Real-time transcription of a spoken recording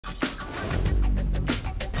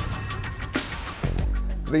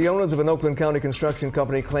The owners of an Oakland County construction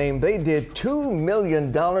company claim they did $2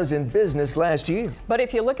 million in business last year. But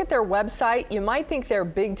if you look at their website, you might think they're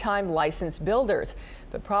big-time licensed builders.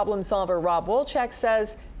 But problem solver Rob Wolchek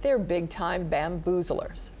says they're big-time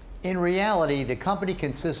bamboozlers. In reality, the company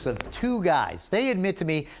consists of two guys. They admit to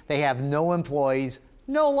me they have no employees,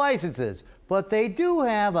 no licenses, but they do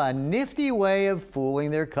have a nifty way of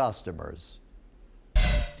fooling their customers.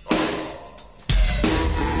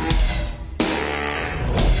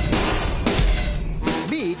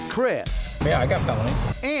 Meet Chris. Yeah, I got felonies.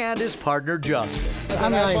 And his partner Justin.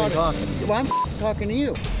 I'm not even talking. Well, I'm talking to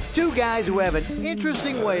you. Two guys who have an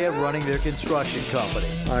interesting way of running their construction company.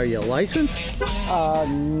 Are you licensed?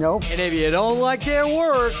 Nope. And if you don't like their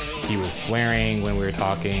work... He was swearing when we were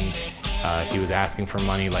talking. He was asking for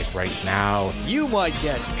money like right now. You might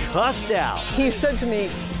get cussed out. He said to me,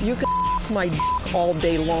 you can my all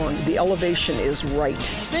day long. The elevation is right.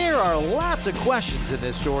 There are lots of questions in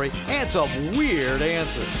this story and some weird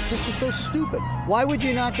answers. This is so stupid. Why would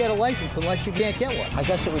you not get a license unless you can't get one? I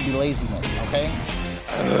guess it would be laziness, okay?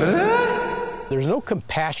 There's no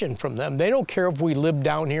compassion from them. They don't care if we live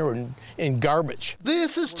down here in garbage.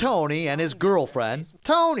 This is Tony and his girlfriend,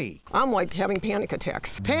 Tony. I'm like having panic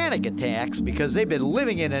attacks. Panic attacks because they've been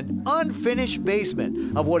living in an unfinished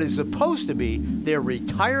basement of what is supposed to be their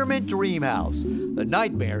retirement dream house. The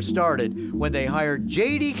nightmare started when they hired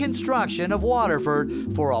JD Construction of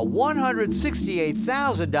Waterford for a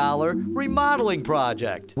 $168,000 remodeling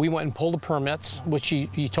project. We went and pulled the permits, which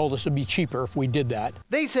he told us would be cheaper if we did that.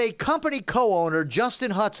 They say company co-owner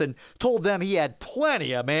Justin Hudson told them he had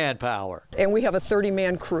plenty of manpower. And we have a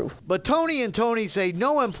 30-man crew. But Tony and Tony say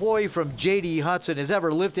no employee from JD Hudson has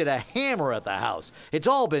ever lifted a hammer at the house. It's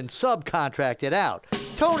all been subcontracted out.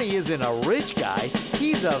 Tony isn't a rich guy.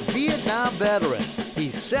 He's a Vietnam veteran.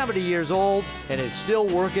 He's 70 years old and is still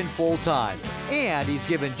working full-time. And he's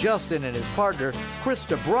given Justin and his partner,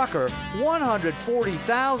 Krista Brucker,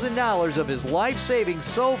 $140,000 of his life savings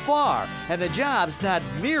so far. And the job's not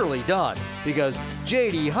nearly done because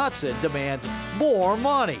J.D. Hudson demands more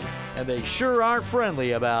money. And they sure aren't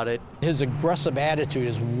friendly about it. His aggressive attitude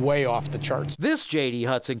is way off the charts. This J.D.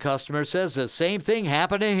 Hudson customer says the same thing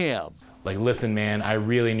happened to him. Like, listen, man, I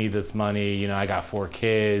really need this money. You know, I got 4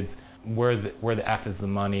 kids. Where the F is the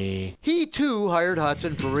money? He, too, hired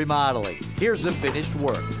Hudson for remodeling. Here's the finished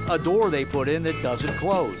work. A door they put in that doesn't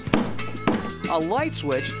close. A light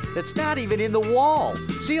switch that's not even in the wall.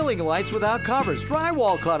 Ceiling lights without covers.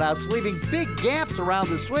 Drywall cutouts leaving big gaps around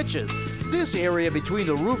the switches. This area between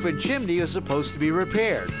the roof and chimney is supposed to be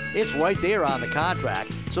repaired. It's right there on the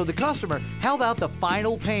contract, so the customer held out the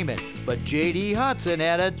final payment. But J.D. Hudson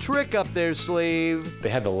had a trick up their sleeve. They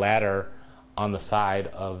had the ladder on the side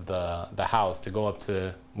of the house to go up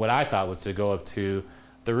to what I thought was to go up to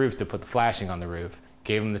the roof to put the flashing on the roof.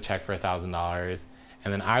 Gave him the check for $1,000,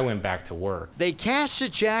 and then I went back to work. They cashed the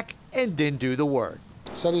check and didn't do the work.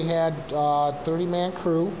 Said he had a 30-man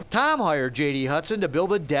crew. Tom hired J.D. Hudson to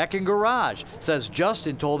build a deck and garage. Says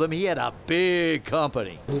Justin told him he had a big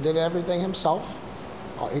company. He did everything himself.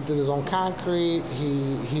 He did his own concrete.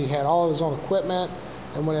 He had all of his own equipment.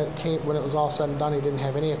 And when it was all said and done, he didn't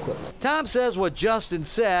have any equipment. Tom says what Justin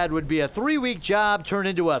said would be a 3-week job turned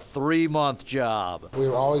into a 3-month job. We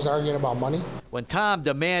were always arguing about money. When Tom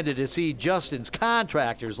demanded to see Justin's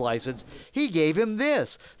contractor's license, he gave him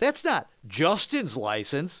this. That's not Justin's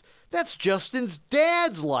license. That's Justin's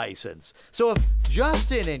dad's license. So if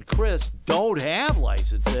Justin and Chris don't have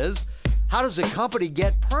licenses, how does the company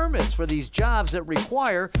get permits for these jobs that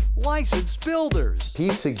require licensed builders?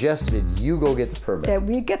 He suggested you go get the permit. That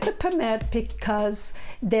we get the permit because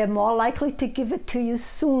they're more likely to give it to you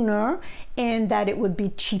sooner and that it would be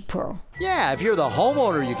cheaper. Yeah, if you're the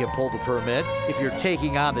homeowner, you can pull the permit if you're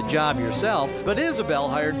taking on the job yourself. But Isabel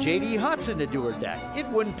hired J.D. Hudson to do her deck. It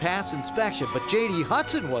wouldn't pass inspection, but J.D.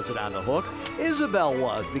 Hudson wasn't on the hook. Isabel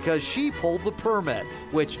was because she pulled the permit,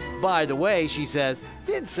 which, by the way, she says,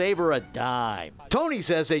 didn't save her a dime. Tony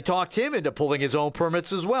says they talked him into pulling his own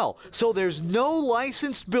permits as well. So there's no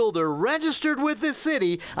licensed builder registered with the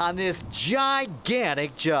city on this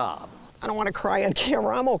gigantic job. I don't want to cry on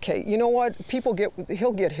camera. I'm okay. You know what?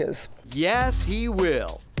 He'll get his. Yes, he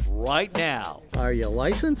will. Right now. Are you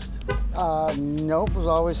licensed? Nope, it was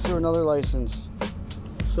always through another license.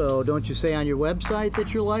 So don't you say on your website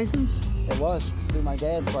that you're licensed? It was through my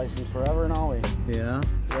dad's license forever and always. Yeah?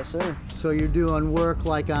 Yes, sir. So you're doing work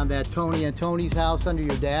like on that Tony and Tony's house under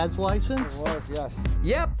your dad's license? It was, yes.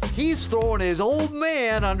 Yep, he's throwing his old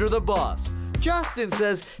man under the bus. Justin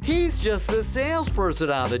says he's just the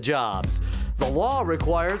salesperson on the jobs. The law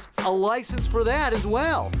requires a license for that as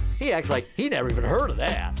well. He acts like he never even heard of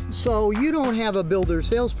that. So you don't have a builder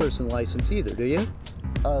salesperson license either, do you?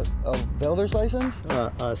 A builder's license?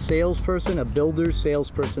 A salesperson, a builder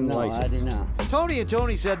salesperson No, license. I do not. Tony and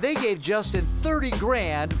Tony said they gave Justin 30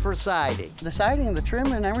 grand for siding. The siding and the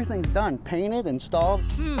trim and everything's done. Painted, installed.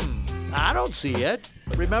 I don't see it.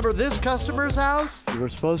 Remember this customer's house? You were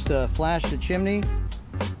supposed to flash the chimney.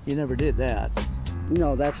 You never did that.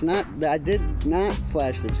 No, that's not. I did not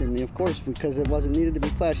flash the chimney, of course, because it wasn't needed to be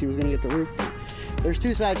flashed. He was going to get the roof done. There's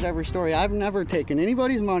two sides to every story. I've never taken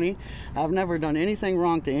anybody's money. I've never done anything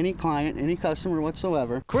wrong to any client, any customer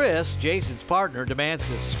whatsoever. Chris, Jason's partner, demands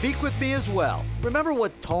to speak with me as well. Remember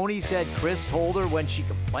what Tony said Chris told her when she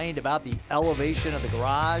complained about the elevation of the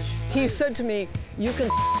garage? He said to me, you can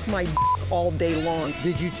my all day long.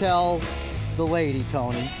 Did you tell the lady,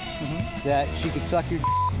 Tony, that she could suck your?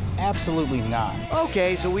 Absolutely not.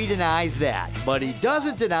 Okay, so he denies that, but he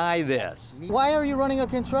doesn't deny this. Why are you running a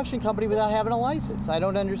construction company without having a license? I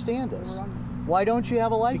don't understand this. Why don't you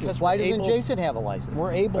have a license? Because Why we're doesn't able- Jason have a license?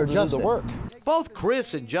 We're able Or to Justin? do the work. Both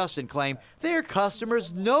Chris and Justin claim their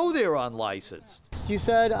customers know they're unlicensed. You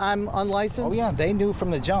said I'm unlicensed? Oh yeah, they knew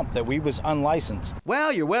from the jump that we was unlicensed.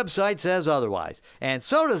 Well, your website says otherwise, and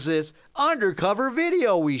so does this undercover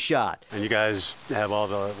video we shot. And you guys have all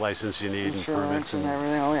the license you need and Insurance permits and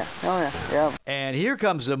everything. Oh yeah. Yeah. And here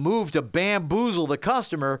comes the move to bamboozle the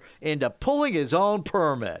customer into pulling his own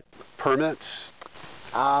permit. permits.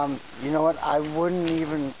 You know what? I wouldn't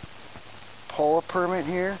even pull a permit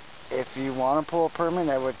here. If you want to pull a permit,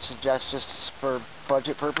 I would suggest just for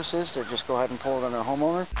budget purposes to just go ahead and pull it on a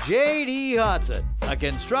homeowner. J.D. Hudson, a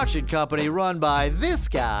construction company run by this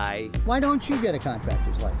guy. Why don't you get a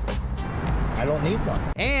contractor's license? I don't need one.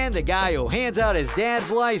 And the guy who hands out his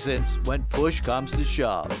dad's license when push comes to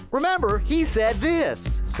shove. Remember, he said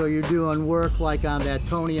this. So you're doing work like on that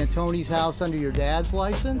Tony and Tony's house under your dad's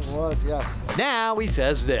license? It was, yes. Now he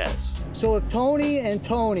says this. So if Tony and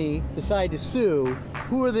Tony decide to sue,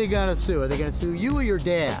 who are they gonna sue? Are they gonna sue you or your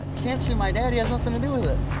dad? Can't sue my dad. He has nothing to do with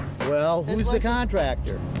it. Well, His who's the license-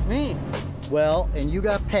 contractor? Me. Well, and you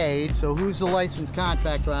got paid, so who's the licensed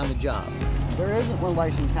contractor on the job? There isn't one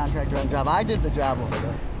licensed contractor on the job. I did the job over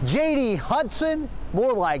there. J.D. Hudson?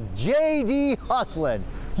 More like J.D. Hustlin'.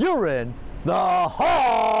 You're in the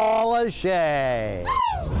Hall of Shame.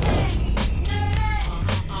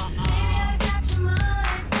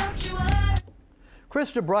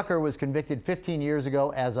 Krista Brucker was convicted 15 years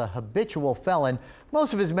ago as a habitual felon.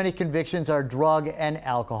 Most of his many convictions are drug and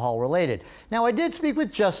alcohol related. Now, I did speak with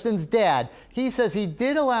Justin's dad. He says he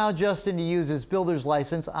did allow Justin to use his builder's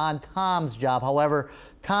license on Tom's job. However,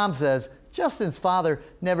 Tom says Justin's father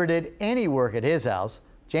never did any work at his house.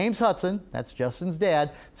 James Hudson, that's Justin's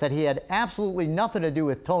dad, said he had absolutely nothing to do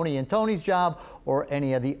with Tony and Tony's job or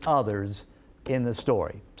any of the others in the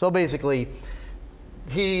story. So basically,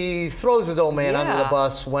 he throws his old man under the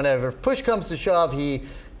bus whenever push comes to shove. He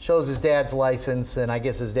shows his dad's license, and I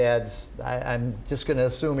guess his dad's, I'm just going to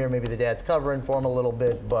assume here maybe the dad's covering for him a little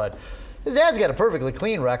bit, but his dad's got a perfectly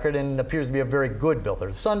clean record and appears to be a very good builder.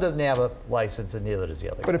 The son doesn't have a license, and neither does the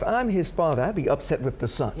other. But if I'm his father, I'd be upset with the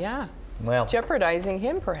son. Yeah. Well, Jeopardizing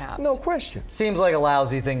him, perhaps. No question. seems like a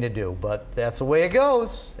lousy thing to do, but that's the way it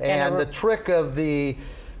goes. And the trick of the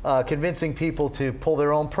convincing people to pull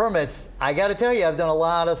their own permits, I got to tell you, I've done a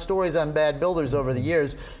lot of stories on bad builders over the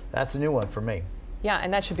years. That's a new one for me. Yeah,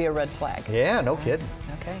 and that should be a red flag. Yeah, no kidding.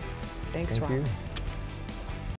 Okay. Thanks, Thank Ron. you.